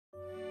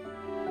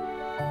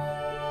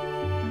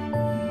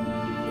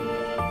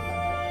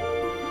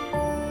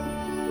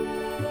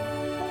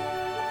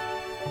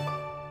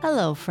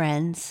Hello,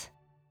 friends,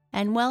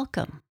 and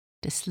welcome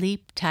to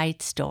Sleep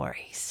Tight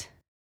Stories.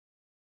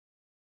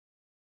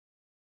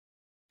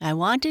 I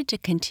wanted to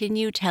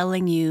continue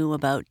telling you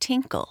about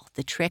Tinkle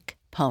the Trick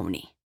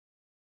Pony.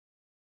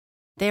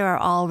 There are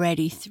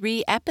already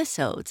 3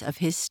 episodes of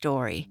his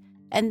story,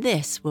 and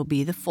this will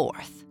be the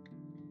 4th.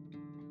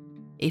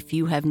 If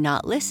you have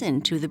not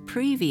listened to the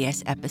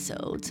previous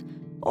episodes,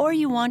 or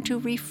you want to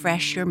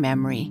refresh your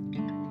memory,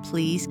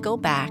 please go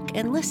back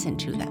and listen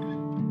to them.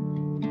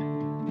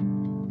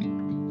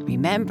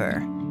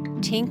 Remember,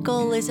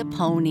 Tinkle is a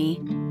pony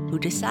who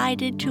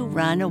decided to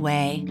run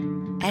away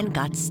and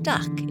got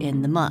stuck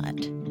in the mud.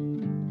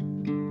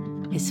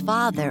 His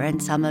father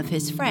and some of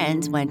his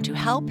friends went to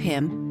help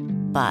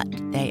him, but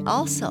they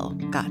also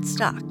got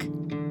stuck.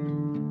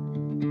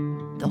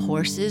 The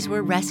horses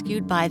were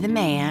rescued by the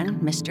man,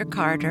 Mr.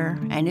 Carter,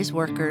 and his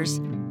workers,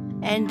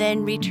 and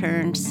then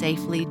returned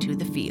safely to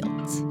the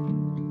fields.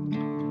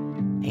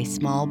 A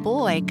small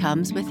boy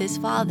comes with his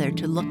father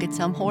to look at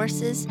some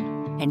horses,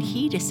 and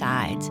he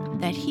decides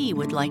that he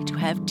would like to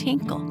have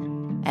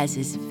Tinkle as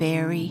his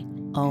very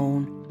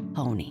own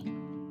pony.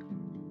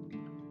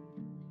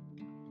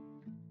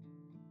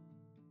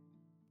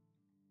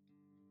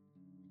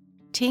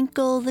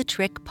 Tinkle the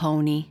Trick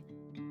Pony,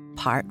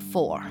 Part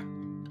 4.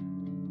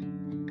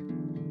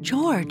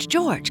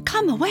 George,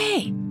 come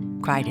away,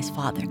 cried his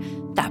father.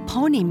 That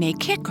pony may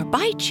kick or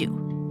bite you.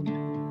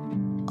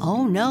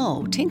 Oh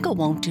no, Tinkle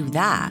won't do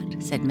that,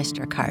 said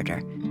Mr.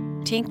 Carter.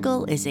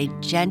 Tinkle is a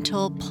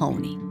gentle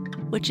pony,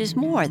 which is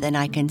more than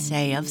I can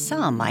say of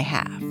some I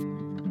have.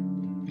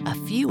 A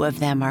few of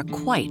them are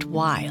quite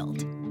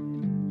wild.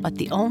 But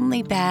the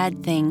only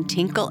bad thing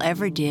Tinkle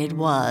ever did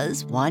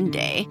was, one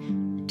day,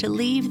 to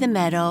leave the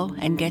meadow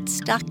and get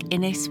stuck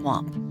in a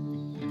swamp.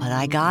 But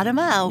I got him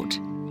out.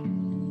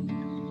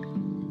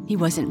 He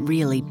wasn't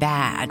really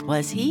bad,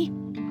 was he?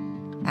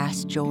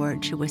 Asked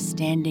George, who was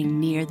standing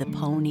near the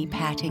pony,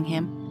 patting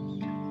him.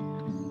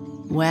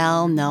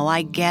 Well, no,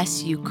 I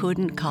guess you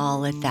couldn't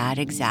call it that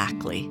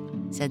exactly,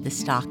 said the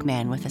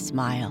stockman with a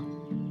smile.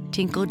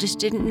 Tinkle just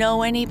didn't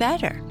know any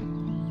better.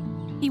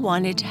 He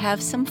wanted to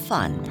have some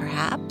fun,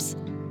 perhaps,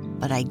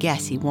 but I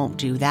guess he won't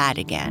do that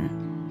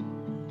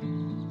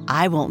again.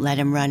 I won't let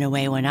him run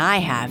away when I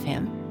have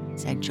him,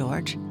 said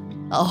George.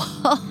 Oh,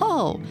 ho,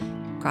 ho,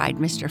 cried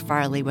Mr.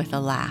 Farley with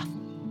a laugh.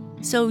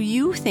 So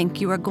you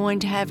think you are going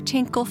to have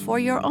Tinkle for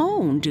your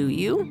own, do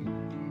you?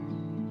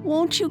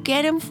 Won't you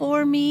get him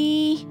for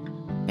me?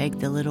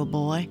 Begged the little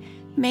boy.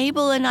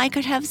 Mabel and I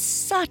could have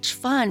such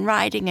fun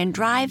riding and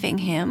driving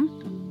him.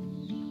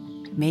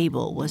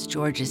 Mabel was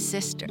George's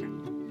sister.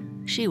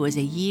 She was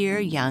a year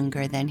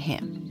younger than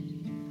him.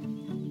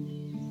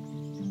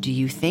 Do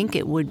you think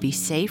it would be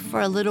safe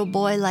for a little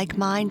boy like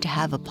mine to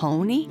have a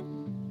pony?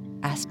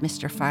 Asked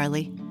Mr.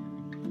 Farley.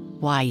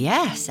 Why,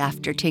 yes,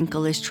 after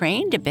Tinkle is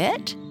trained a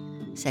bit,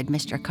 said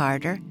Mr.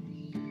 Carter.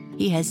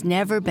 He has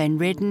never been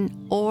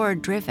ridden or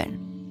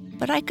driven,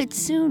 but I could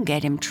soon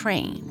get him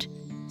trained,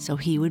 so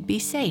he would be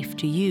safe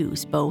to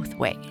use both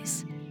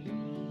ways.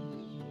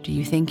 Do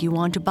you think you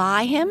want to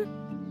buy him?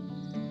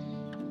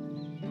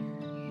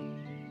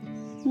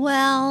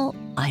 Well,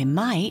 I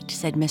might,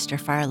 said Mr.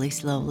 Farley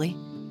slowly.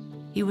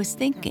 He was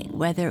thinking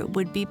whether it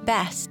would be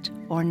best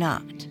or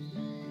not.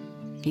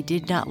 He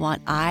did not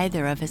want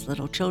either of his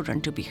little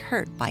children to be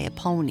hurt by a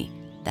pony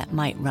that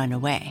might run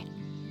away.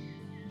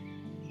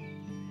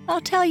 I'll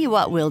tell you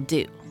what we'll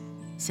do,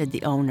 said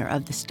the owner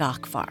of the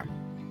stock farm.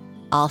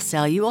 I'll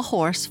sell you a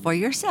horse for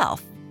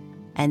yourself,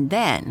 and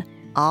then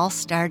I'll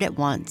start at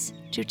once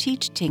to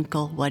teach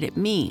Tinkle what it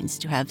means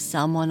to have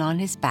someone on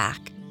his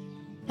back,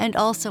 and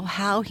also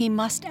how he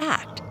must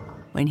act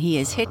when he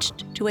is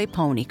hitched to a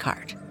pony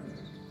cart.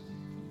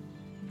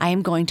 I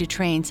am going to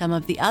train some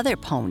of the other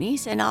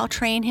ponies, and I'll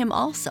train him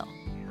also.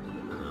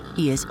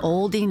 He is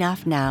old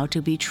enough now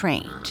to be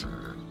trained.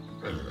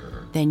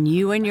 Then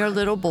you and your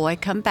little boy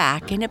come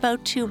back in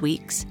about 2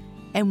 weeks,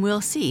 and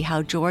we'll see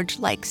how George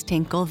likes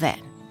Tinkle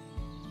then,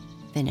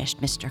 finished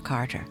Mr.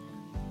 Carter.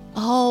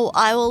 Oh,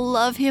 I will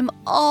love him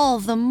all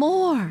the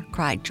more,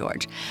 cried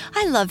George.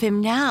 I love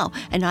him now,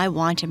 and I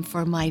want him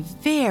for my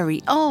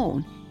very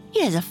own.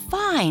 He is a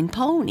fine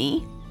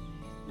pony.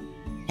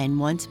 And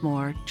once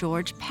more,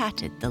 George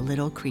patted the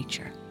little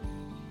creature.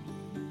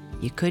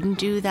 You couldn't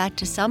do that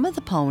to some of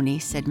the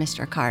ponies, said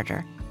Mr.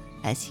 Carter,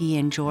 as he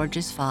and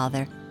George's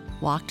father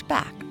walked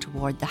back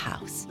toward the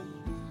house.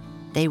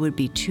 They would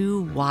be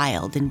too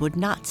wild and would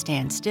not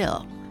stand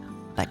still,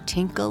 but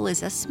Tinkle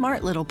is a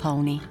smart little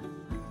pony.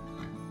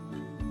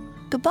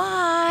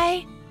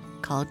 Goodbye,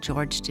 called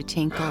George to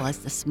Tinkle as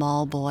the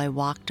small boy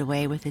walked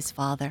away with his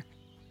father.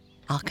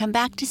 I'll come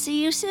back to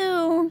see you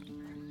soon.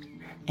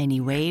 And he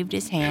waved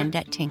his hand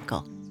at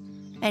Tinkle,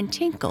 and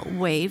Tinkle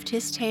waved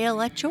his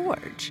tail at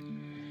George.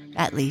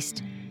 At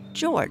least,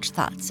 George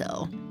thought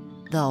so,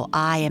 though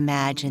I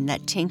imagine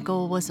that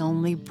Tinkle was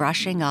only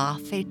brushing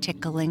off a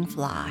tickling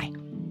fly.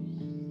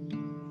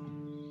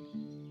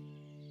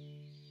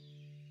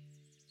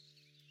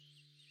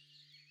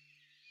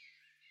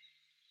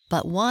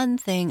 But one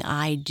thing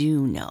I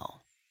do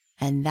know,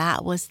 And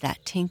that was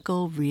that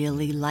Tinkle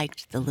really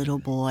liked the little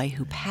boy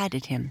who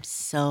patted him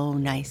so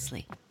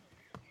nicely.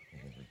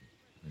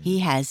 "He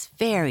has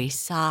very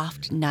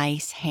soft,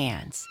 nice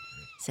hands,"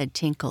 said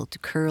Tinkle to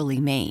Curly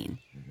Mane,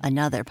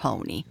 another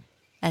pony,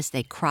 as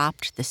they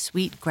cropped the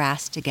sweet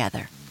grass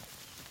together.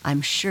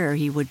 "I'm sure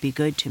he would be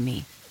good to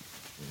me."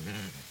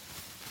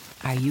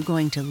 "Are you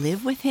going to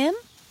live with him?"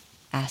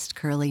 asked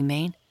Curly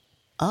Mane.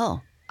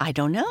 "Oh, I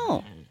don't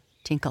know,"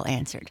 Tinkle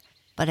answered,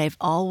 "but I've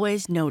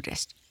always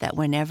noticed that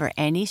whenever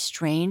any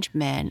strange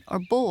men or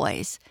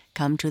boys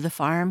come to the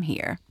farm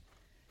here,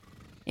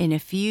 in a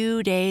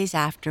few days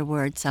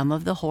afterward some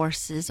of the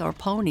horses or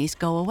ponies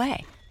go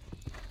away,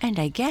 and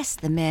I guess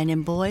the men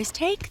and boys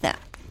take them."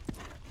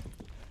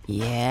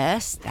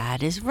 "Yes,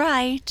 that is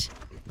right,"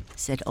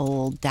 said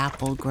old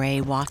Dapple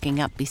Gray, walking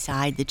up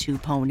beside the two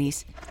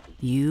ponies.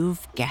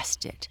 "You've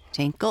guessed it,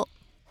 Tinkle.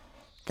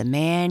 The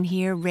man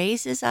here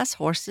raises us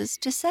horses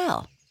to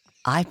sell.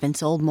 I've been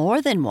sold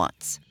more than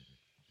once."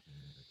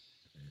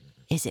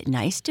 "Is it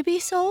nice to be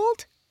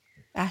sold?"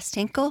 asked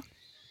Tinkle.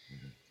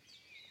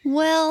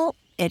 "Well,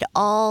 it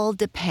all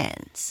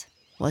depends,"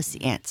 was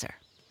the answer.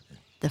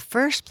 "The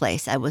first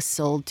place I was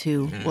sold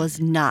to was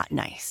not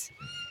nice.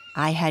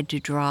 I had to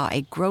draw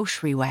a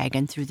grocery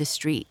wagon through the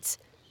streets,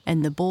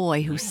 and the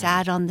boy who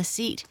sat on the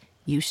seat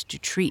used to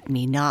treat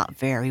me not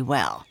very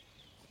well."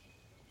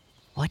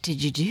 "What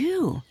did you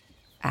do?"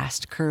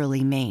 asked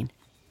Curly Mane.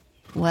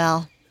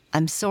 "Well,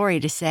 I'm sorry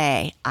to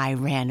say I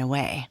ran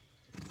away.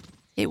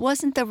 It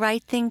wasn't the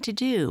right thing to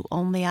do,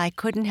 only I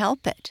couldn't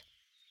help it.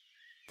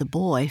 The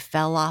boy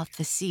fell off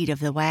the seat of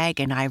the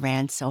wagon I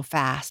ran so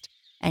fast,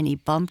 and he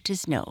bumped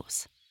his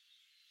nose.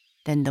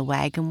 Then the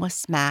wagon was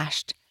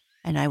smashed,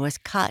 and I was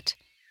cut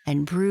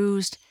and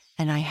bruised,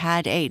 and I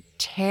had a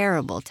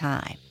terrible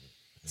time,"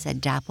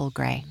 said Dapple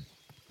Gray.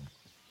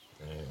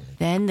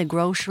 "Then the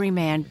grocery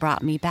man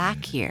brought me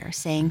back here,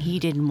 saying he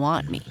didn't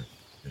want me,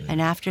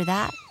 and after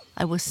that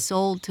I was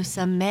sold to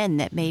some men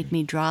that made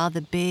me draw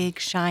the big,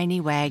 shiny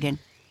wagon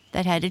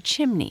that had a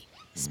chimney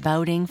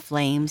spouting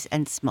flames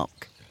and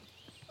smoke.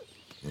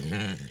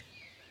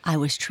 I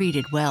was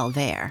treated well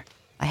there.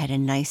 I had a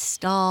nice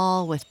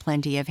stall with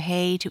plenty of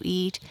hay to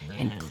eat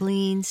and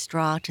clean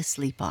straw to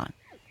sleep on.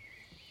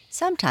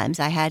 Sometimes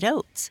I had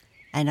oats,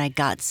 and I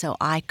got so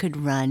I could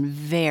run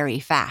very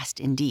fast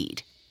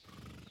indeed.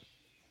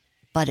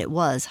 But it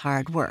was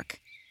hard work,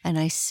 and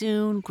I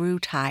soon grew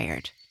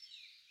tired.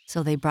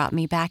 So they brought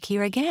me back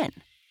here again.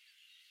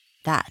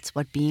 That's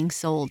what being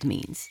sold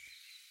means.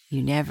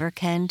 You never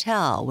can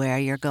tell where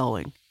you're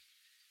going."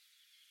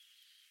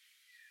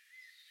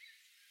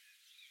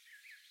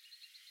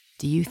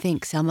 "Do you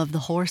think some of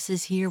the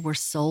horses here were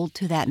sold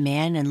to that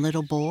man and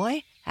little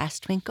boy?"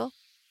 asked Twinkle.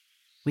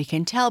 "We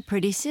can tell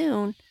pretty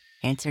soon,"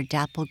 answered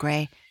Dapple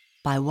Gray,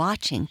 "by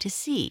watching to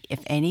see if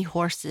any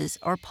horses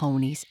or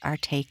ponies are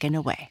taken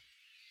away."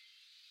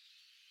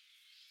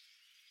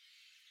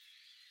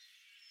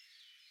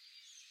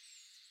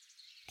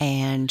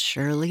 And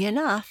surely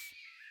enough,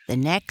 the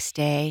next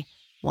day,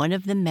 one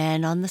of the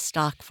men on the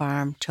stock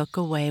farm took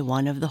away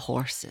one of the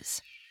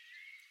horses.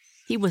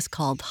 He was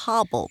called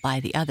Hobble by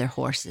the other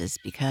horses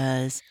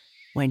because,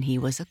 when he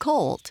was a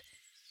colt,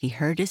 he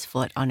hurt his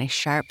foot on a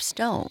sharp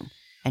stone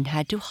and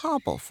had to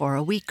hobble for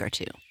a week or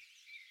two.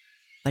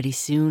 But he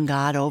soon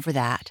got over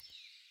that,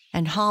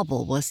 and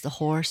Hobble was the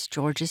horse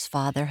George's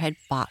father had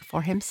bought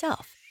for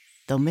himself,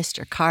 though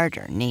Mr.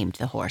 Carter named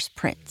the horse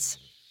Prince.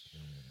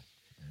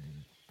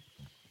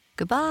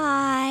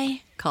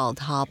 "Goodbye," called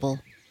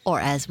Hobble, or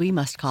as we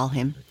must call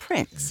him,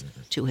 Prince,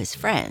 to his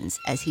friends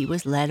as he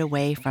was led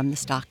away from the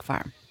stock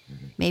farm.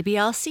 "Maybe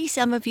I'll see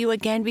some of you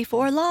again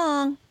before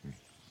long."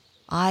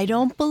 "I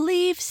don't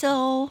believe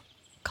so,"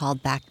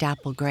 called back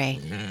Dapple Gray,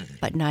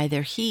 but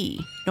neither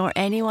he nor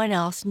anyone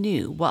else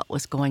knew what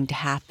was going to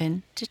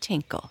happen to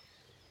Tinkle.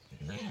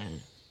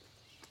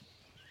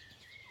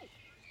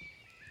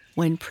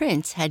 When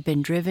Prince had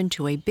been driven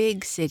to a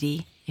big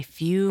city a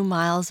few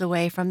miles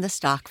away from the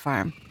stock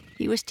farm,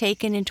 he was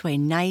taken into a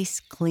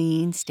nice,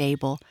 clean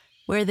stable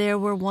where there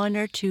were one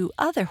or two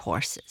other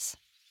horses.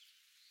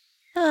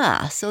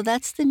 "Ah, so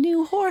that's the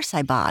new horse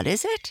I bought,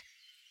 is it?"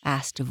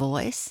 asked a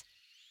voice.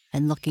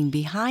 And looking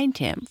behind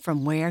him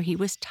from where he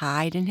was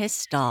tied in his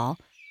stall,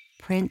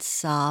 Prince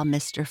saw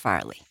Mr.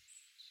 Farley.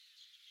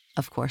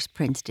 Of course,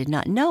 Prince did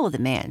not know the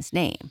man's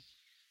name,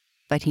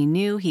 but he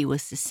knew he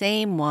was the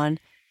same one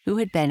who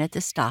had been at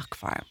the stock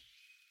farm.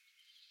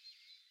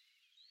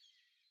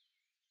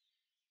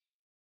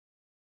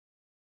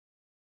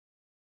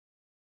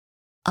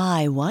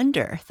 "I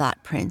wonder,"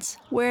 thought Prince,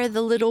 "where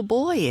the little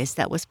boy is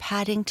that was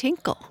patting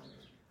Tinkle."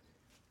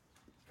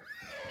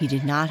 He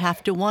did not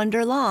have to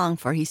wonder long,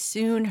 for he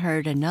soon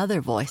heard another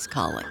voice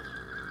calling,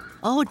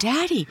 "Oh,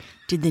 Daddy,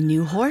 did the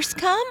new horse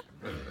come?"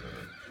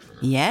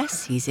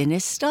 "Yes, he's in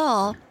his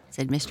stall,"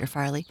 said Mr.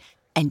 Farley.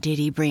 "And did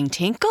he bring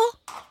Tinkle?"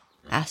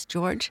 asked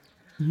George.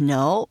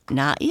 "No,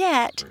 not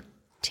yet.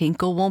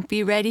 Tinkle won't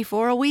be ready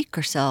for a week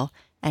or so,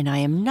 and I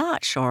am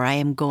not sure I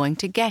am going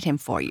to get him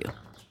for you."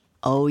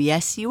 "Oh,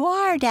 yes, you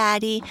are,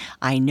 Daddy.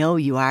 I know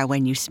you are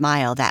when you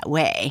smile that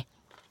way,"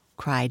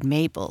 cried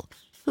Mabel,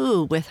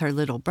 who, with her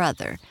little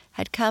brother,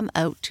 had come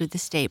out to the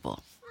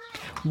stable.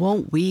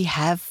 "Won't we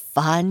have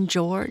fun,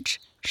 George?"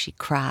 she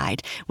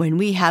cried, "when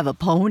we have a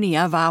pony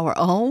of our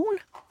own?"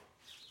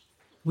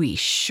 "We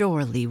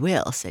surely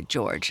will," said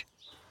George.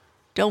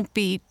 "Don't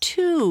be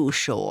too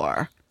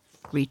sure,"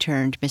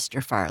 returned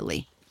Mr.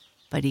 Farley,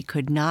 but he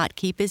could not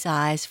keep his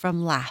eyes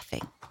from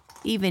laughing,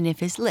 even if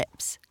his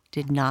lips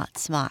did not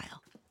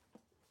smile.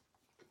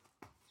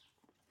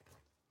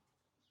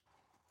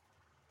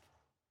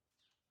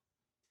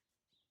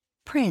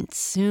 Prince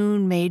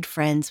soon made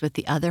friends with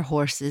the other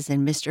horses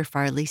in Mr.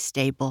 Farley's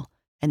stable,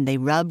 and they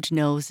rubbed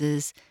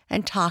noses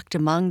and talked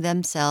among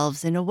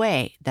themselves in a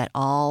way that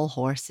all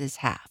horses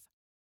have.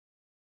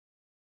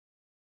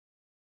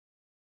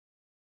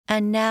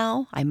 And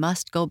now I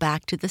must go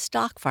back to the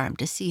stock farm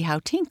to see how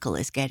Tinkle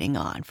is getting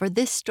on, for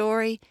this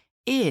story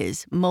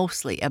is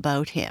mostly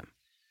about him.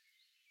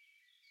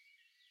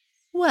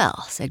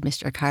 "Well," said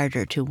Mr.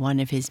 Carter to one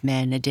of his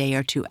men a day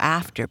or two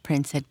after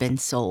Prince had been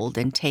sold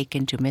and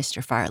taken to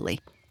Mr. Farley,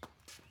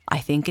 "I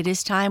think it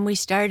is time we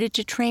started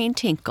to train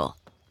Tinkle,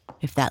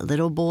 if that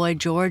little boy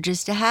George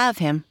is to have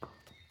him.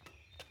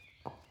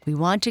 We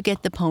want to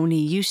get the pony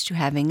used to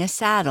having a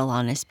saddle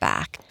on his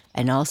back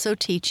and also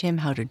teach him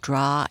how to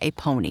draw a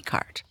pony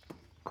cart."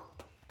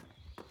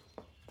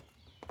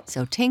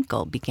 So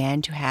Tinkle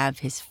began to have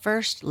his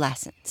first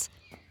lessons,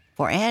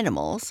 for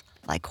animals,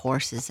 like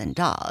horses and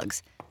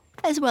dogs,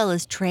 as well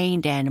as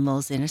trained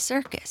animals in a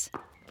circus,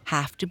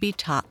 have to be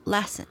taught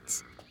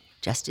lessons,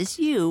 just as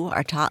you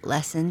are taught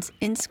lessons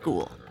in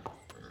school.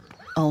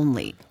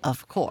 Only,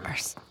 of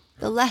course,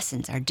 the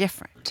lessons are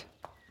different.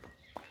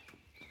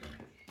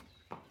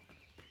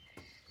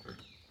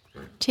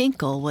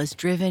 Tinkle was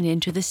driven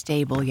into the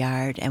stable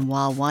yard, and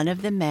while one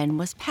of the men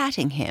was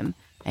patting him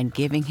and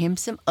giving him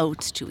some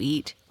oats to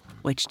eat,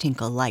 which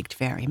Tinkle liked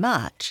very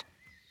much,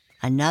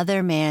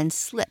 another man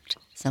slipped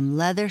some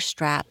leather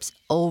straps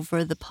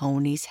over the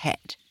pony's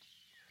head.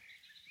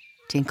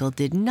 Tinkle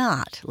did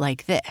not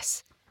like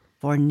this,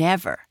 for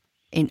never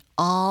in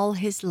all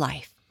his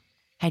life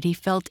had he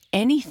felt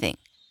anything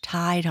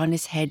tied on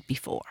his head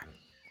before.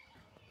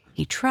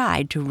 He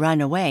tried to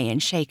run away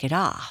and shake it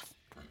off,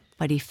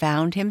 but he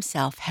found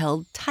himself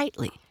held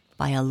tightly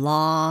by a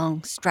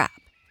long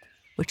strap,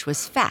 which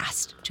was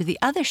fast to the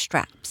other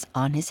straps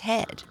on his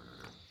head.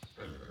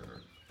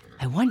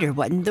 "I wonder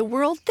what in the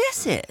world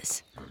this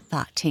is,"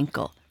 thought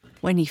Tinkle,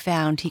 when he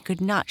found he could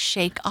not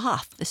shake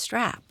off the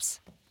straps.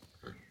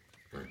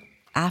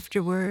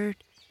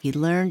 Afterward, he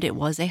learned it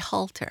was a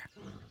halter,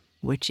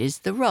 which is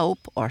the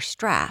rope or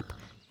strap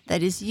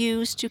that is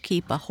used to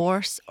keep a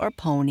horse or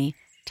pony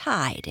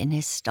tied in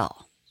his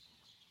stall.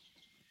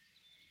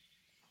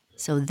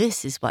 So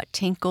this is what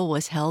Tinkle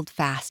was held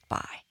fast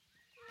by,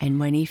 and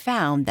when he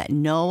found that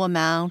no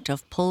amount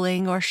of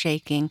pulling or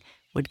shaking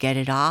would get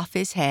it off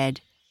his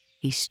head,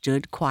 he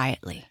stood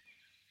quietly.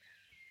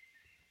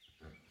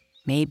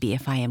 "Maybe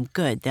if I am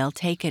good, they'll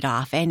take it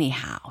off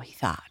anyhow," he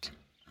thought.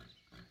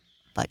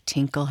 But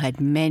Tinkle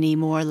had many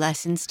more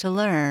lessons to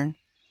learn.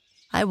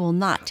 I will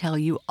not tell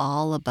you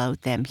all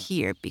about them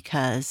here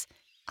because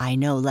I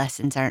know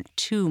lessons aren't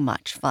too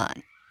much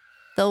fun,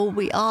 though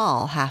we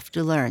all have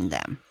to learn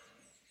them.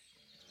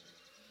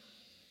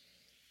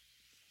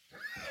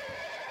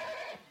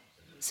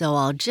 So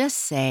I'll just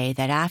say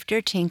that after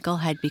Tinkle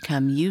had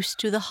become used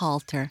to the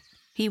halter,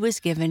 he was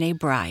given a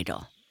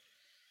bridle.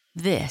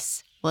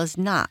 This was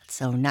not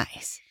so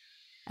nice,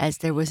 as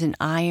there was an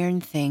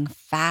iron thing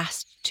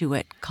fast to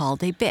it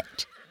called a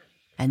bit,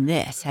 and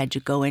this had to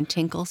go in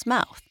Tinkle's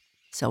mouth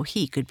so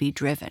he could be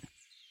driven.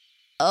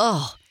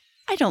 "Oh,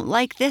 I don't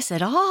like this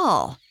at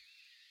all,"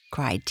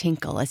 cried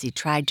Tinkle as he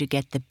tried to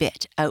get the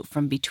bit out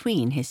from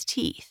between his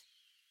teeth.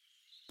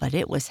 But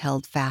it was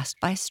held fast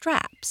by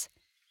straps,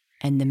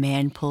 and the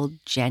man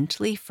pulled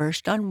gently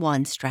first on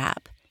one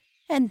strap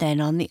and then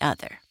on the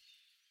other,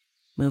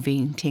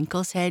 moving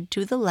Tinkle's head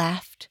to the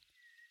left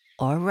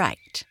or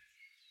right.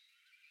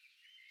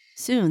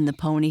 Soon the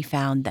pony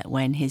found that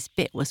when his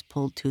bit was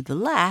pulled to the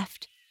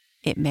left,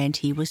 it meant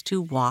he was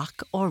to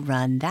walk or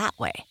run that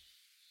way,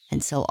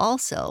 and so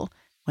also,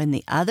 when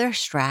the other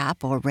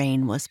strap or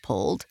rein was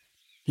pulled,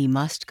 he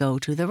must go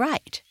to the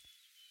right.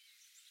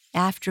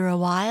 After a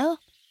while,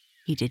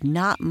 he did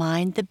not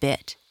mind the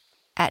bit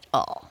at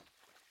all.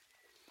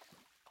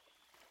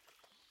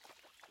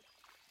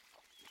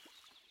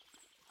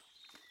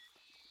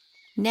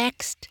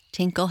 Next,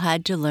 Tinkle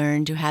had to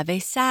learn to have a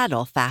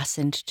saddle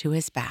fastened to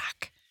his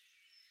back.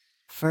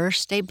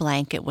 First, a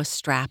blanket was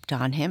strapped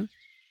on him,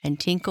 and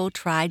Tinkle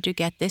tried to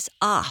get this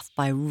off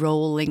by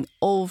rolling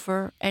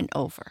over and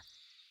over.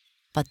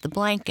 But the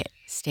blanket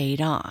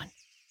stayed on,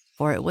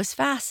 for it was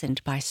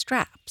fastened by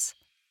straps,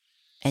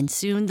 and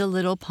soon the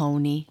little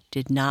pony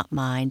did not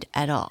mind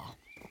at all.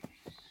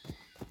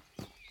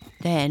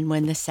 Then,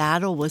 when the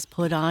saddle was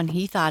put on,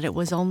 he thought it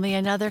was only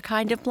another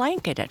kind of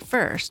blanket at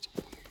first,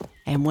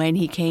 and when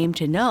he came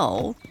to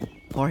know,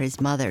 for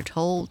his mother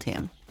told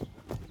him,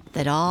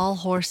 that all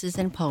horses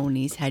and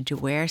ponies had to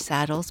wear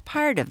saddles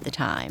part of the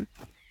time,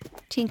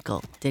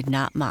 Tinkle did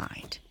not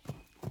mind.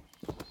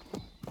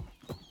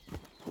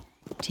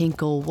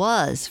 Tinkle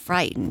was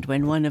frightened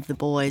when one of the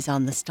boys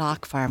on the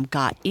stock farm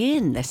got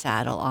in the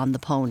saddle on the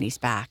pony's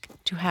back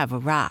to have a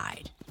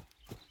ride.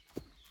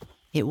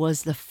 It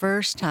was the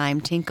first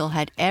time Tinkle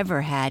had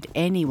ever had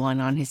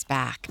anyone on his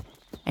back,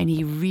 and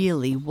he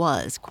really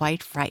was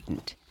quite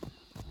frightened.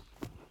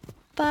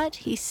 But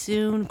he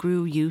soon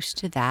grew used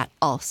to that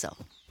also,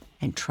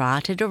 and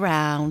trotted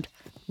around,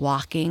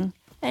 walking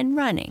and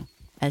running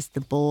as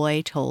the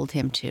boy told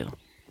him to.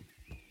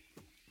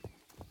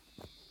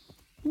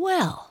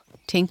 "Well,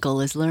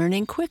 Tinkle is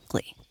learning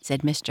quickly,"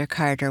 said Mr.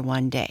 Carter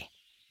one day.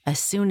 "As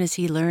soon as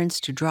he learns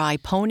to draw a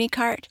pony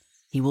cart,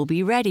 he will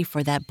be ready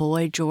for that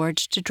boy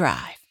George to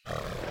drive."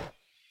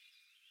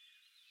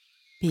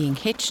 Being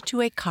hitched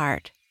to a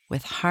cart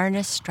with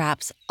harness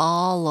straps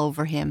all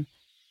over him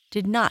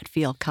did not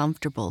feel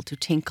comfortable to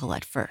Tinkle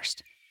at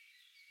first.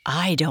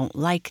 "I don't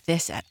like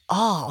this at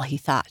all," he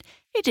thought.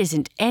 "It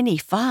isn't any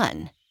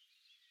fun."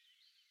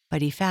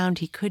 But he found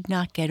he could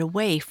not get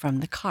away from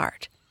the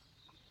cart,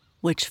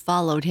 which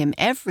followed him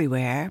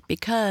everywhere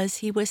because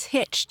he was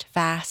hitched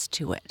fast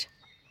to it.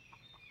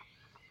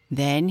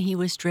 Then he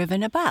was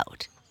driven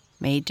about,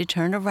 made to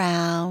turn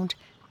around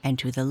and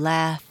to the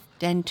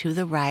left and to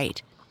the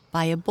right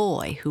by a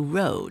boy who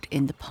rode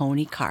in the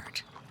pony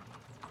cart.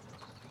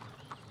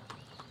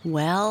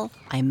 "Well,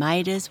 I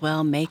might as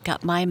well make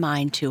up my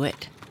mind to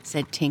it,"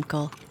 said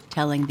Tinkle,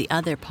 telling the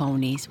other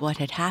ponies what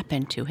had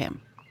happened to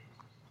him.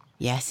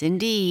 "Yes,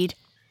 indeed,"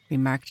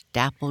 remarked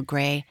Dapple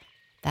Gray.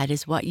 "That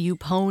is what you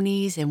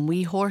ponies and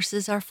we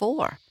horses are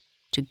for,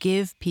 to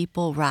give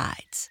people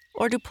rides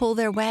or to pull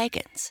their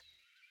wagons.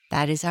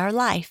 That is our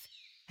life,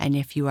 and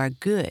if you are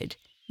good,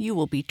 you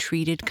will be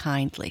treated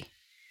kindly."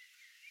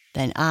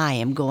 "Then I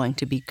am going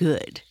to be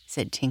good,"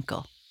 said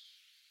Tinkle.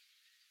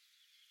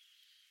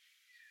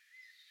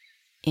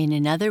 In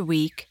another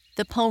week,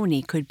 the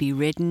pony could be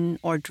ridden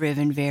or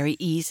driven very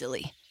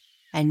easily,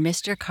 and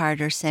Mr.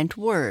 Carter sent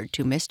word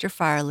to Mr.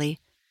 Farley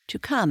to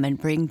come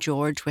and bring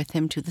George with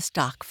him to the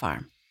stock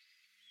farm.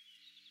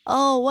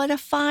 "Oh, what a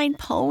fine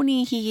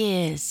pony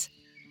he is!"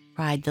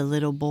 cried the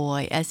little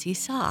boy as he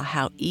saw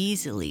how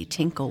easily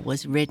Tinkle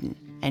was ridden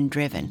and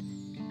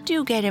driven.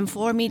 "Do get him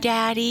for me,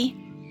 Daddy."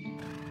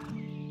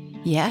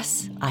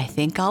 "Yes, I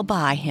think I'll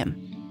buy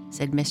him,"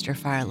 said Mr.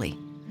 Farley.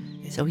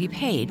 So he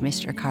paid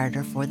Mr.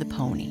 Carter for the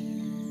pony.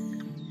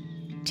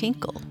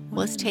 Tinkle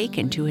was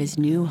taken to his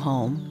new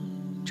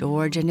home,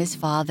 George and his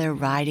father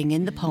riding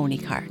in the pony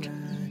cart.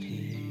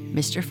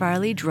 Mr.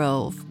 Farley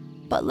drove,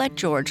 but let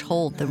George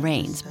hold the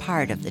reins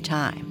part of the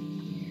time.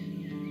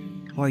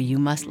 "For you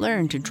must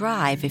learn to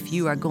drive if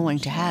you are going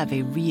to have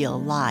a real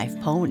live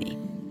pony,"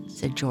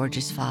 said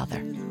George's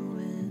father.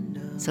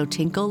 So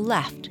Tinkle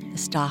left the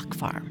stock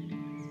farm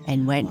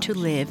and went to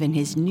live in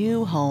his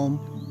new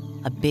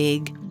home, a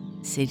big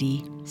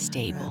city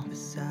stable.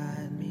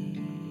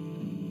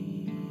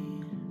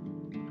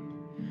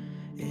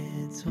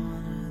 It's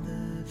one of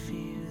the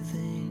few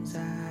things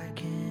I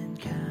can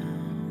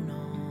count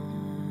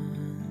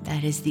on.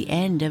 That is the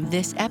end of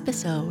this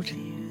episode.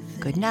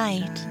 Good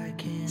night.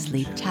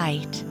 Sleep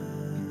tight.